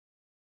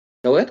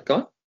 Go ahead, go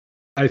on.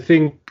 I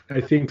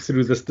think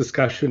through this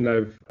discussion,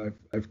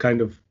 I've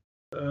kind of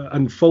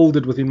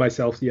unfolded within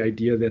myself the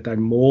idea that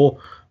I'm more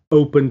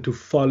open to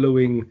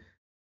following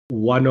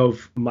one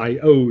of my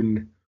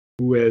own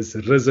who has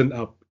risen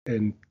up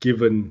and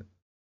given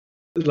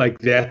like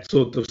that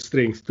sort of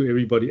strength to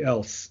everybody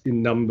else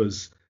in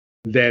numbers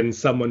than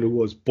someone who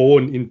was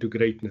born into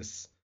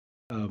greatness.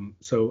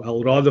 So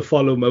I'll rather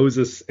follow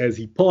Moses as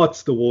he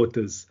parts the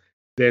waters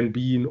than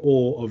be in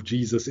awe of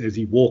Jesus as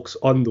he walks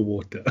on the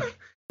water.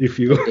 If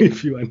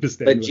you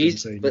understand what I'm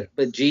saying.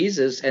 But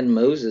Jesus and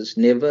Moses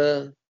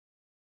never.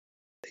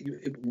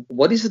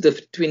 What is the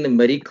difference between the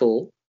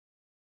miracle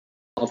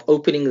of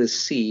opening the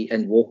sea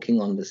and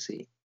walking on the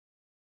sea?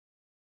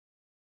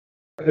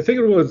 I think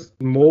it was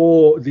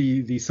more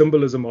the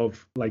symbolism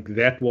of like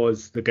that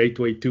was the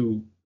gateway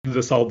to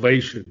the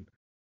salvation.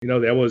 You know,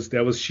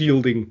 that was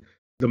shielding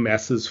the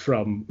masses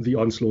from the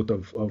onslaught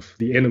of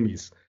the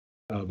enemies.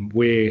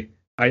 Where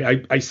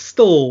I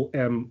still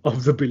am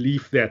of the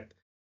belief that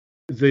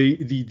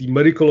the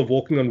miracle of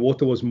walking on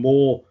water was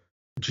more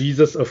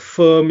Jesus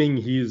affirming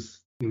his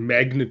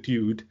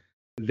magnitude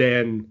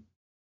than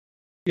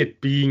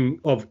it being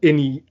of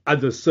any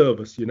other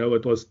service. You know,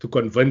 it was to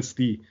convince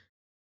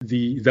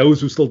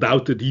those who still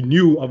doubted. He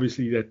knew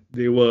obviously that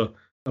there were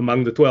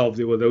among the 12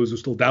 there were those who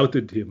still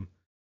doubted him,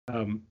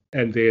 and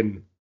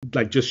then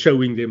like just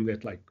showing them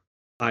that like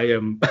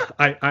I'm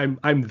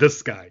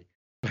this guy,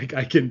 like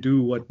I can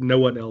do what no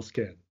one else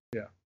can.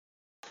 Yeah.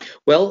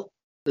 Well,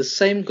 the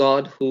same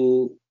God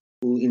who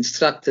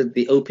instructed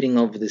the opening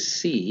of the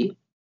sea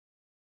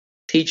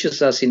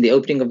teaches us in the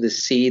opening of the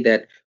sea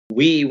that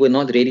we were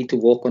not ready to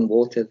walk on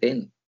water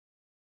then.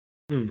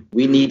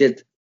 We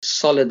needed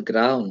solid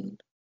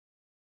ground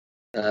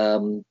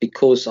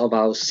because of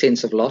our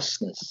sense of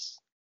lostness.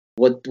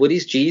 What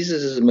is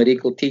Jesus'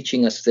 miracle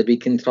teaching us? That we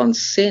can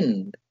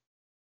transcend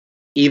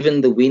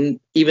even the wind,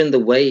 even the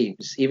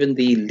waves, even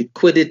the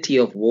liquidity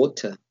of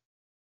water,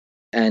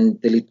 and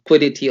the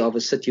liquidity of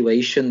a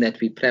situation that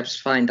we perhaps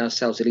find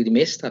ourselves really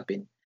messed up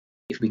in.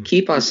 If we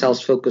keep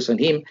ourselves focused on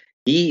him,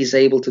 he is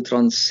able to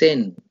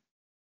transcend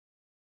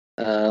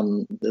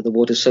the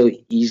water. So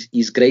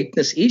his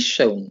greatness is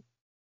shown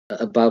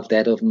above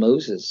that of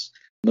Moses.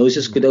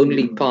 Moses could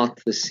only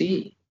part the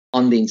sea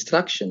on the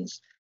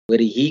instructions, where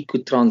he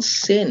could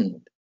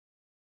transcend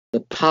the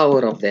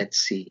power of that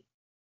sea.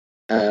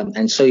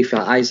 And so if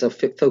our eyes are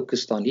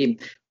focused on him,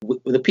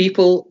 the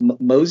people,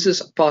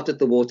 Moses parted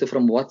the water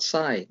from what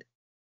side?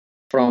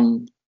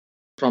 From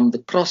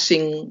the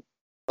crossing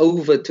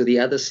over to the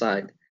other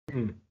side.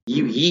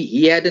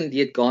 He hadn't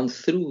yet gone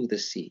through the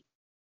sea.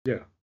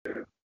 Yeah.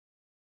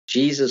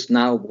 Jesus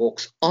now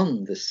walks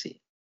on the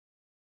sea.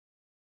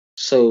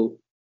 So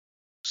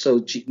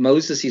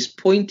Moses is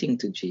pointing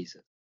to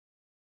Jesus.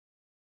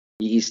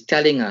 He is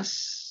telling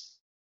us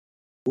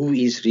who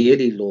is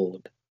really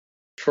Lord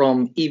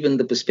from even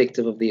the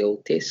perspective of the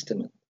Old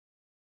Testament.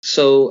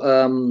 So,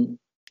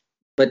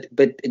 but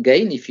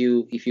again, if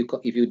you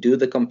do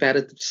the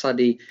comparative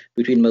study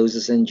between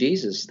Moses and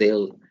Jesus,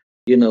 they'll,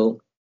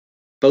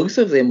 both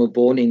of them were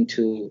born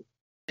into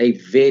a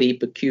very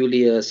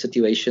peculiar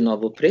situation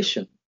of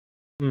oppression.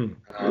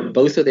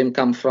 Both of them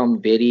come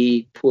from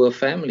very poor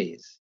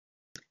families.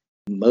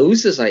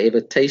 Moses, however,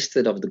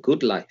 tasted of the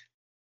good life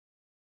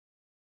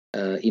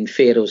in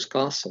Pharaoh's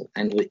castle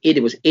and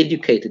was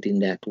educated in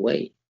that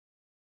way.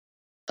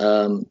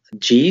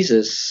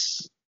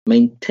 Jesus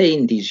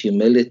maintained his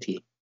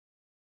humility,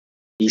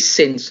 his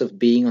sense of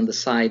being on the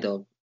side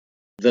of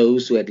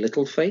those who had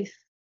little faith,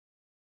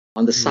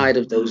 on the side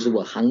of those who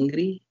were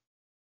hungry,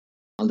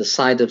 on the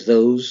side of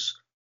those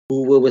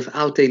who were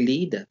without a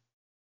leader.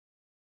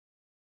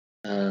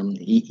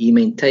 He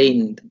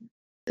maintained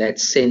that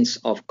sense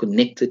of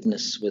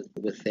connectedness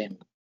with them.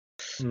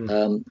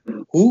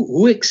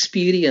 Who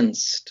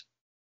experienced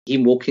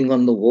him walking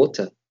on the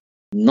water?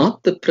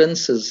 Not the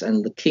princes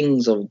and the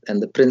kings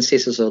and the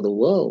princesses of the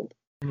world,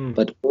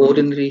 but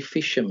ordinary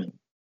fishermen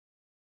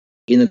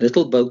in a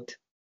little boat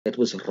that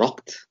was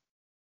rocked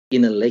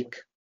in a lake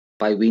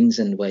by winds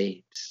and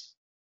waves.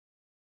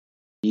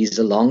 He's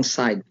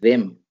alongside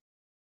them,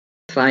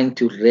 trying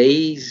to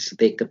raise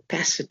their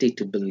capacity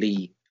to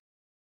believe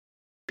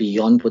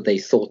beyond what they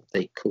thought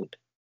they could,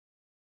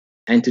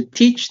 and to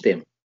teach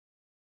them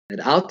that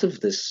out of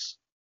this,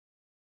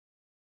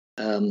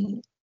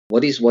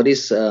 what is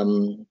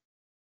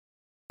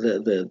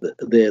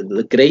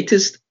the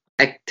greatest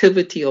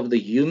activity of the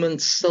human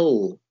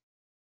soul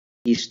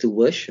is to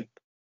worship.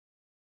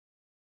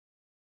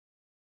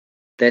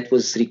 That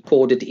was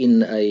recorded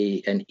in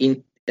an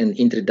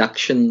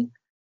introduction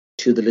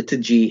to the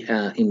liturgy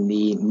in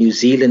the New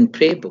Zealand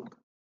prayer book,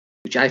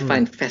 which I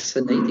find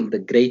fascinating. The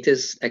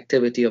greatest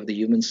activity of the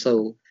human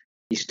soul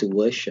is to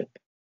worship.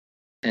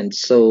 And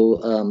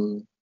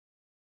so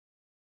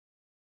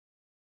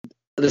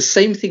the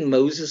same thing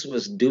Moses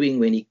was doing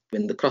when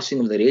the crossing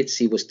of the Red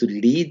Sea was to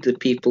lead the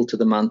people to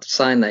the Mount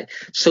Sinai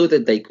so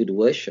that they could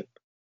worship.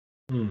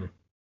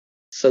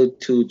 So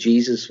too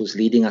Jesus was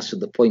leading us to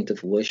the point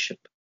of worship.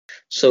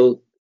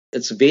 So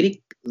it's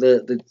very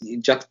the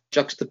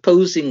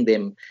juxtaposing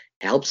them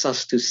helps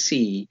us to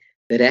see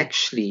that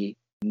actually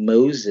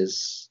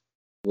Moses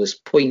was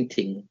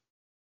pointing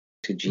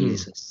to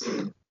Jesus.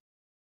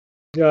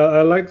 Yeah,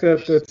 I like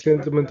that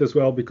sentiment as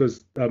well,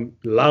 because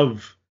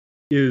love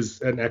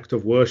is an act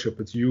of worship.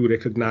 It's you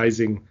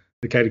recognizing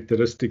the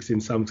characteristics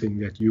in something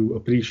that you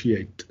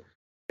appreciate,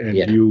 and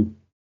you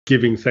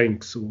giving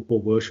thanks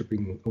or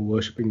worshiping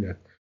that,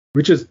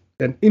 which is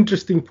an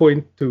interesting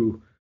point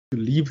to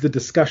leave the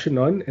discussion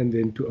on, and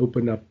then to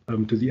open up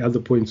to the other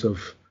points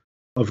of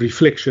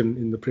reflection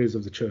in the prayers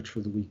of the church for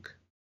the week.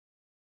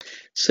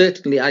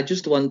 Certainly, I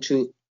just want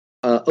to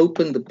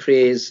open the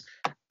prayers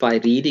by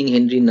reading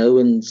Henry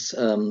Nouwen's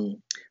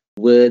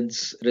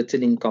words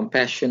written in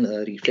Compassion,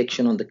 a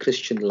reflection on the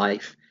Christian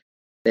life,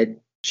 that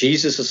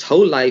Jesus'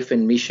 whole life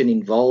and mission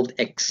involved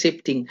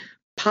accepting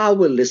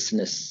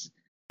powerlessness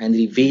and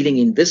revealing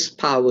in this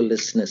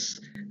powerlessness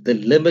the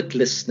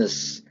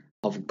limitlessness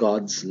of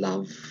God's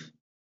love.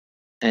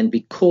 And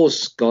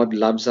because God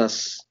loves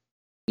us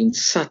in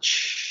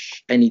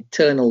such an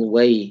eternal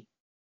way,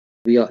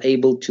 we are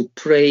able to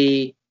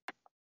pray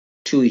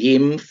to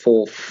him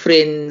for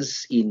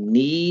friends in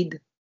need,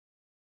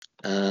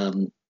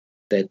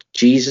 that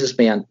Jesus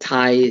may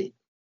untie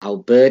our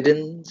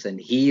burdens and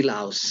heal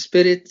our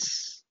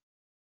spirits.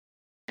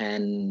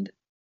 And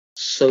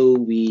so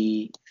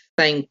we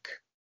thank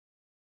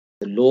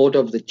the Lord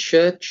of the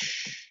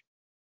Church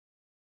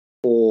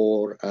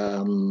for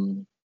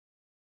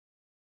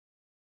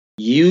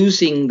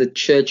using the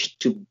church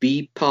to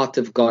be part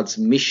of God's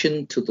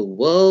mission to the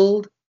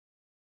world,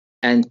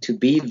 and to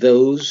be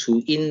those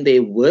who in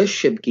their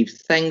worship give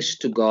thanks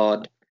to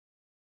God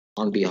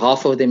on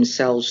behalf of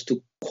themselves,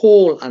 to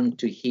call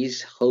unto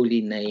his holy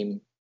name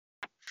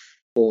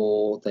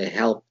for the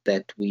help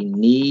that we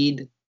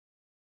need.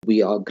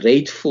 We are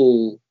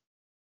grateful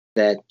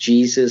that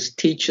Jesus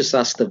teaches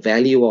us the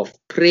value of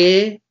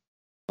prayer,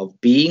 of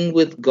being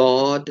with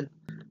God,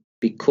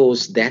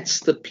 because that's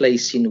the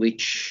place in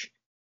which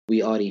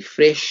we are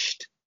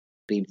refreshed,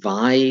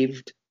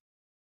 revived,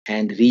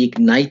 and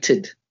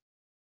reignited.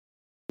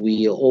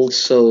 We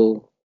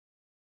also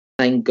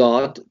thank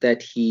God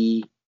that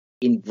He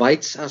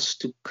invites us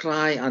to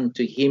cry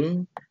unto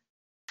Him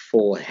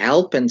for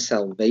help and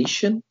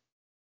salvation.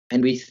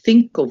 And we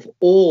think of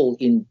all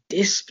in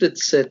desperate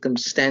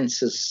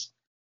circumstances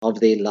of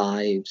their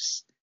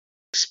lives,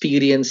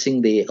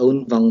 experiencing their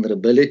own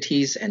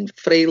vulnerabilities and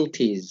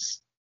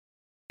frailties,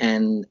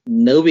 and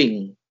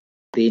knowing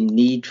their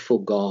need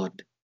for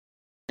God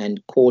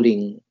and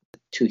calling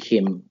to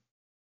Him.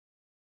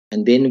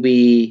 And then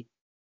we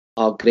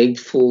are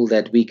grateful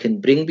that we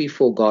can bring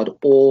before God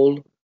all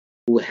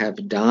who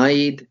have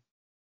died,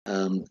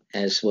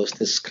 as was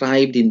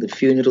described in the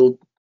funeral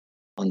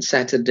on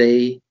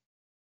Saturday.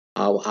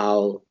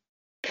 Our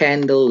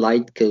candle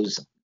light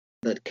goes,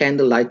 the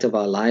candle light of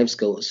our lives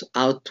goes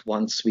out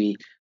once we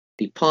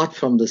depart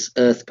from this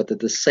earth, but at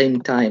the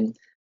same time,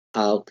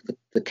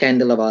 the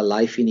candle of our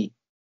life in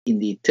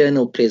the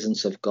eternal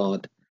presence of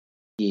God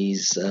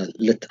is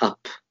lit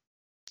up.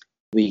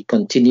 We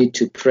continue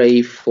to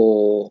pray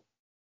for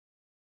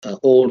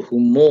all who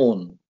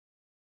mourn,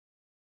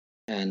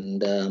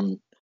 and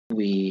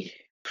we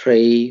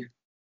pray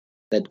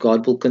that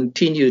God will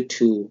continue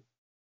to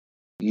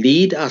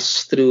lead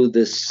us through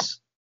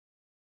this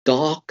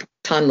dark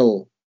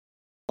tunnel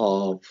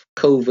of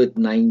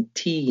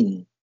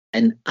COVID-19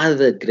 and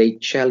other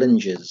great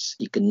challenges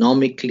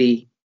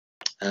economically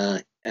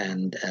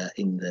and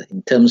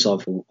in terms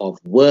of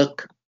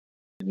work.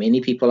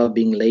 Many people are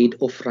being laid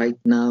off right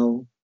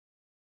now,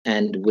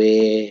 and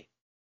where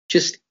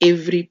just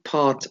every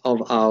part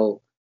of our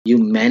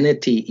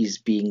humanity is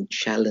being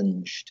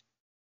challenged.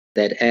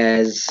 That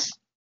as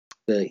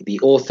the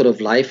author of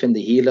life and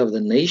the healer of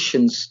the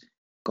nations,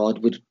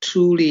 God would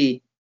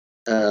truly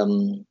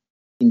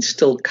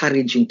instill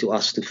courage into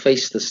us to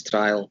face this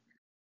trial,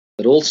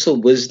 but also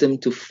wisdom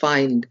to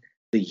find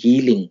the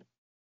healing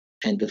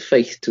and the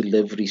faith to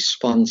live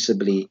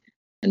responsibly.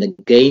 And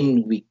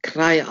again, we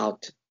cry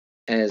out,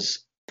 as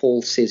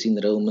Paul says in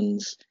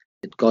Romans,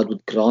 that God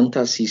would grant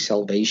us His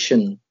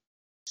salvation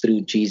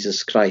through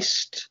Jesus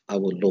Christ our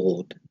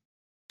Lord.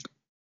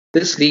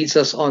 This leads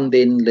us on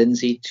then,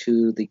 Lindsay,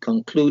 to the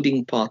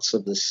concluding parts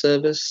of the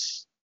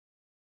service.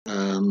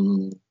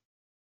 I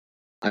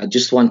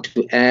just want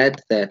to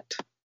add that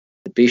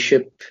the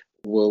Bishop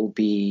will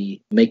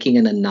be making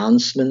an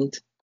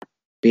announcement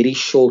very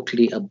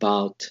shortly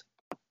about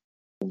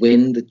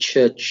when the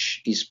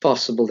church is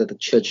possible that the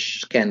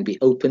church can be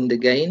opened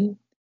again,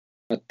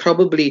 but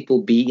probably it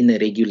will be in a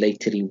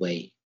regulatory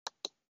way.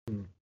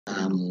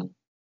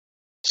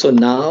 So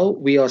now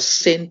we are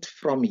sent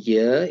from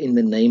here in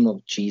the name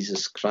of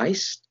Jesus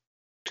Christ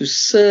to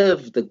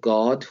serve the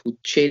God who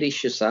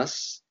cherishes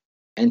us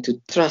and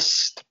to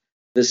trust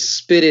the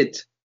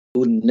Spirit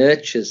who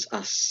nurtures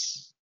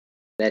us,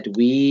 that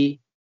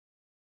we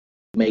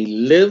may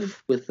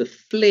live with the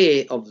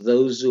flair of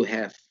those who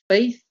have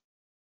faith,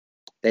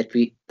 that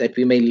we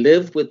may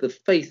live with the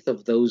faith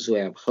of those who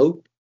have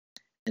hope,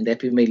 and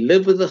that we may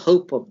live with the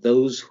hope of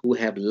those who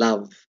have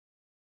love.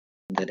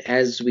 That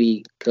as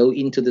we go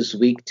into this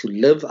week to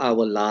live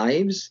our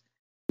lives,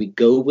 we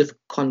go with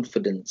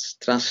confidence,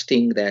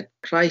 trusting that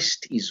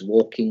Christ is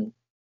walking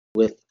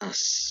with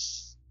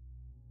us.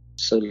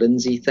 So,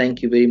 Lindsay,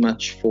 thank you very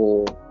much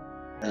for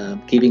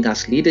giving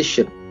us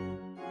leadership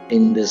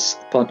in this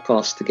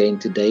podcast again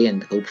today,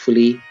 and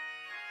hopefully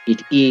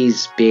it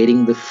is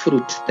bearing the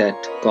fruit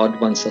that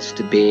God wants us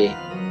to bear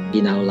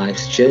in our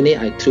life's journey.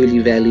 I truly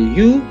value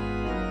you,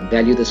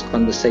 value this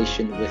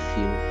conversation with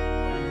you,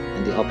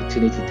 and the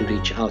opportunity to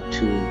reach out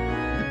to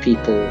the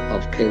people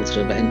of Kuils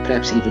River and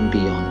perhaps even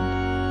beyond.